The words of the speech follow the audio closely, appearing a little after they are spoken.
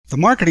The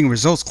Marketing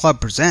Results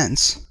Club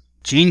presents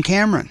Gene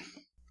Cameron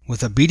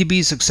with a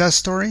B2B success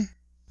story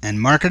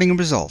and marketing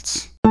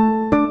results.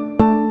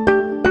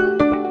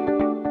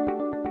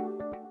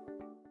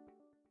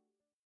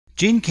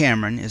 Gene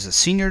Cameron is a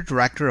Senior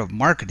Director of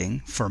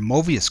Marketing for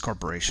Movius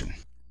Corporation.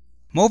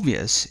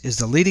 Movius is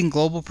the leading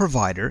global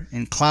provider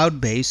in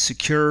cloud-based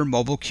secure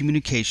mobile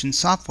communication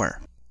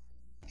software.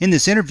 In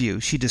this interview,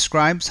 she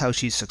describes how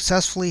she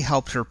successfully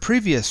helped her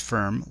previous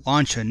firm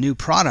launch a new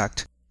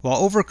product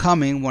while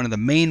overcoming one of the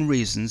main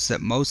reasons that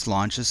most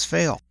launches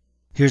fail.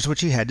 Here's what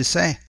she had to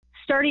say.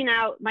 Starting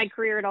out my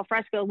career at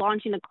Alfresco,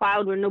 launching the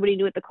cloud when nobody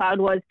knew what the cloud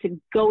was,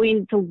 to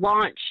going to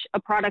launch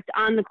a product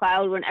on the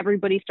cloud when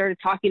everybody started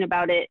talking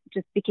about it,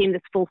 just became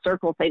this full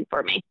circle thing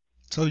for me.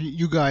 So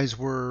you guys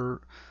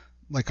were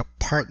like a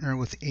partner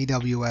with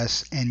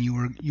AWS, and you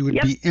would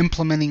Yep. be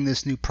implementing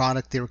this new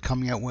product they were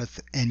coming out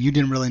with, and you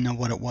didn't really know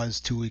what it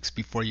was 2 weeks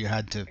before you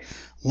had to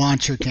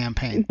launch your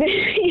campaign.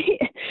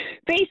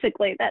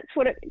 Basically, that's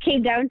what it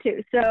came down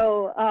to.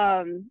 So,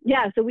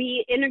 so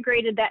we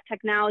integrated that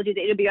technology,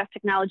 the AWS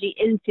technology,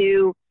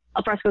 into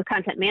Alfresco's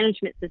content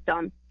management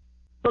system.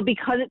 But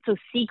because it's so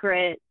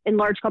secret in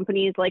large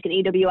companies like an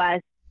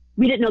AWS,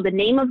 we didn't know the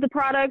name of the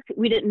product.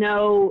 We didn't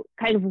know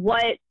kind of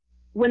what,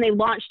 when they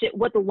launched it,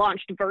 what the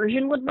launched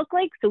version would look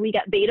like. So we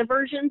got beta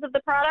versions of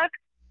the product,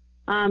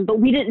 but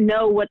we didn't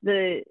know what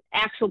the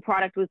actual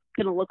product was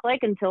going to look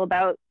like until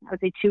about, I would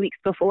say, 2 weeks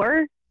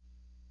before.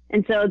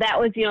 And so that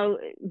was,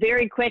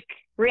 very quick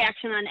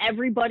reaction on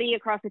everybody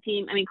across the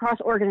team. I mean,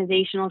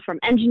 cross-organizational, from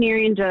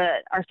engineering to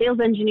our sales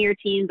engineer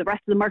team, the rest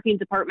of the marketing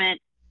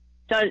department,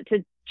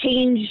 to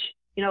change,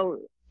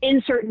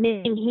 insert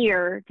name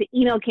here to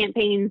email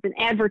campaigns and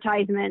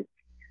advertisements,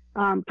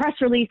 press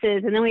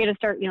releases. And then we had to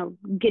start,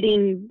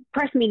 getting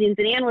press meetings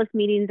and analyst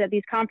meetings at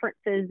these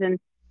conferences. And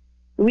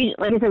we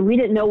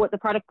didn't know what the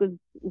product was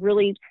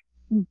really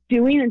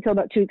doing until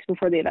about 2 weeks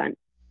before the event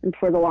and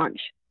before the launch.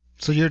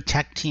 So your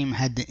tech team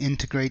had to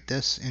integrate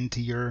this into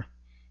your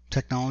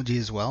technology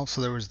as well? So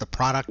there was the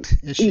product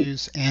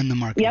issues and the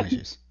marketing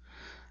issues.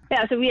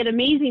 Yeah, so we had an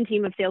amazing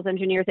team of sales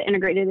engineers that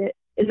integrated it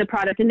in the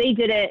product, and they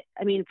did it,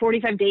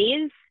 45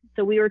 days.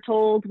 So we were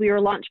told we were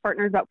launch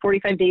partners about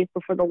 45 days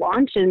before the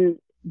launch, and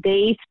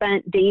they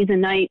spent days and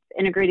nights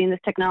integrating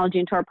this technology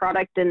into our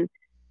product. And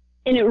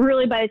it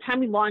really, by the time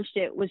we launched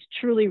it, was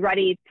truly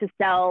ready to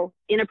sell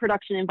in a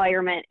production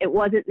environment. It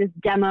wasn't this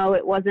demo.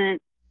 It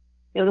wasn't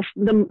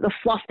the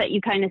fluff that you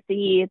kind of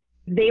see.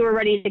 They were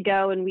ready to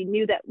go, and we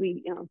knew that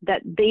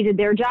that they did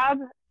their job.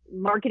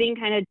 Marketing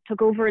kind of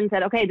took over and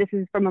said, okay, this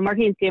is from a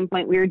marketing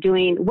standpoint. We were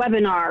doing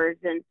webinars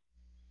and,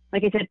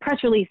 like I said,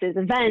 press releases,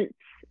 events,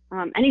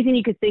 anything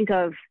you could think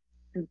of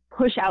to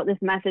push out this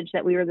message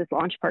that we were this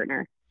launch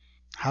partner.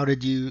 How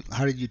did you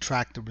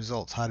track the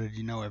results? How did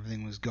you know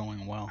everything was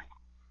going well?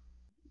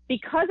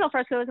 Because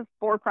Alfresco is a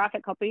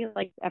for-profit company,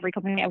 like every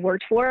company I've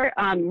worked for,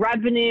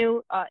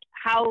 revenue,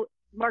 how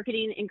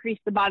marketing increased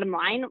the bottom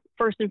line,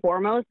 first and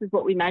foremost, is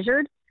what we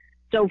measured.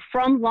 So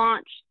from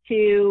launch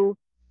to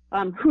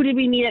who did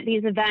we meet at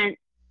these events,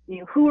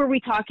 who are we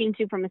talking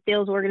to from a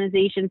sales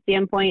organization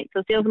standpoint.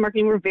 So sales and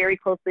marketing were very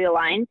closely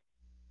aligned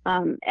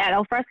at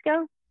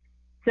Alfresco.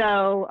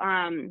 So,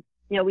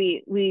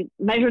 we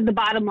measured the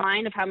bottom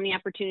line of how many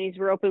opportunities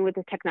were open with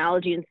the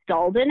technology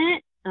installed in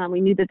it.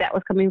 We knew that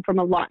was coming from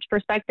a launch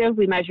perspective.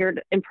 We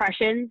measured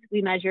impressions.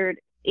 We measured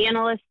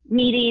analyst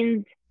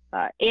meetings,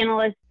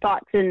 analyst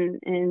thoughts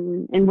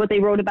and what they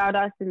wrote about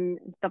us and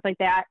stuff like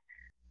that.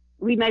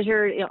 We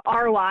measured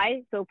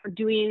ROI. So for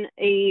doing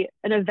an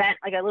event,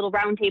 like a little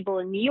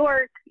roundtable in New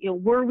York,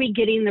 were we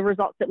getting the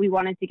results that we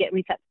wanted to get?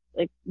 We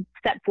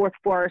set forth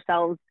for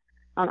ourselves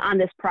on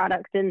this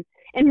product. And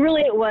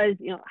really it was,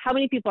 how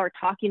many people are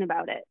talking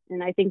about it?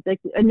 And I think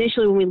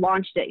initially when we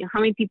launched it, how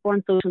many people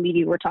on social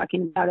media were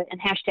talking about it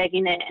and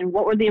hashtagging it, and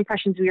what were the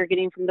impressions we were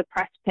getting from the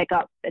press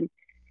pickup?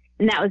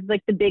 And that was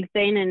the big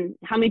thing, and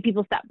how many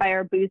people stopped by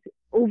our booth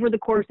over the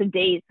course of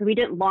days. So we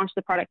didn't launch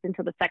the product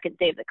until the second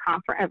day of the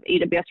conference of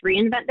AWS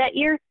reInvent that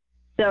year.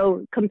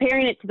 So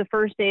comparing it to the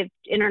first day of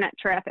internet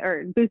traffic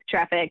or booth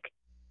traffic,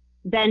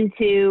 then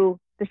to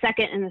the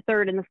second and the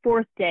third and the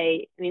fourth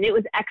day, it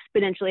was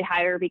exponentially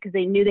higher because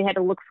they knew they had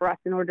to look for us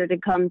in order to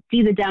come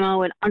see the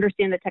demo and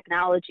understand the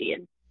technology.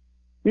 And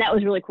that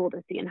was really cool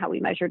to see and how we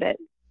measured it.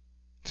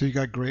 So you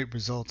got great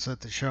results at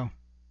the show.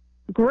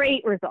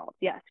 Great results.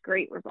 Yes,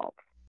 great results.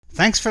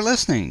 Thanks for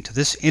listening to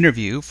this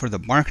interview for the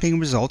Marketing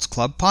Results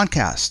Club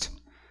podcast.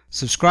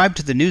 Subscribe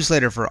to the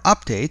newsletter for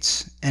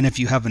updates, and if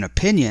you have an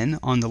opinion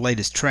on the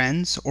latest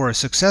trends or a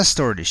success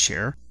story to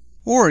share,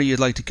 or you'd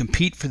like to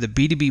compete for the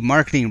B2B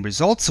Marketing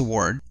Results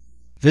Award,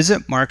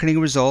 visit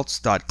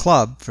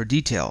marketingresults.club for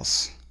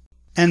details.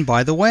 And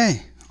by the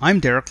way, I'm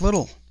Derek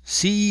Little,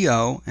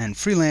 CEO and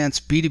freelance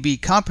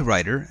B2B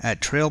copywriter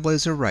at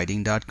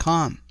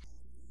trailblazerwriting.com.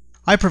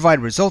 I provide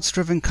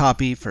results-driven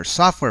copy for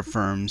software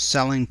firms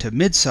selling to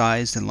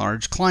mid-sized and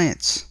large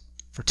clients.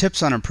 For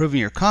tips on improving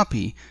your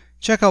copy,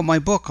 check out my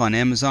book on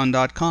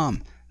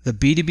Amazon.com, The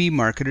B2B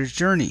Marketer's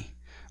Journey,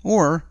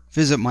 or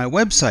visit my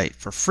website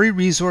for free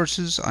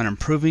resources on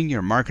improving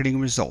your marketing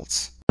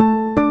results.